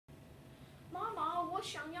我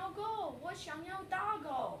想要狗，我想要大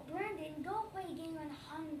狗。Brandon 狗会给人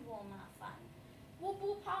很多麻烦。我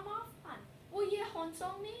不怕麻烦，我也很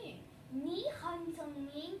聪明。你很聪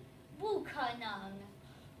明？不可能。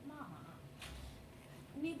妈妈，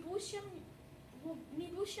你不想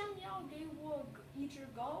要给我一只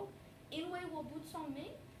狗，因为我不聪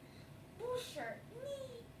明？不是，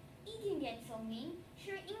你一点点聪明，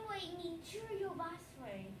是因为你只有8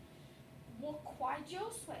岁。我快9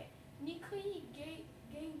岁，你可以给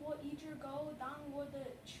我一只狗当我的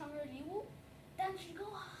生日礼物？但是狗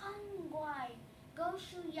很乖，狗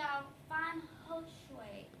需要饭和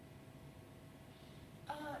水。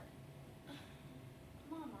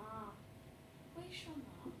妈妈，为什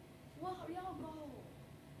么？我要狗。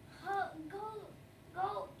和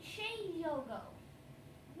狗，谁有狗？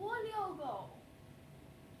我有狗。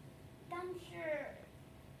但是，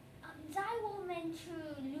在我们去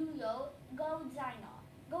旅游，狗在哪儿？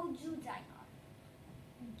狗住在哪儿？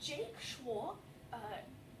 Jake 说，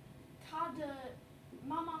他的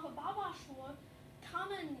妈妈和爸爸说，他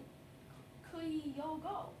们可以有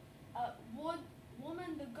狗。我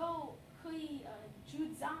们的狗可以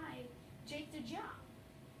住在 Jake 的家。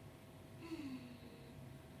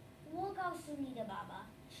我告诉你的爸爸，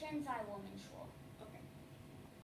现在我们说。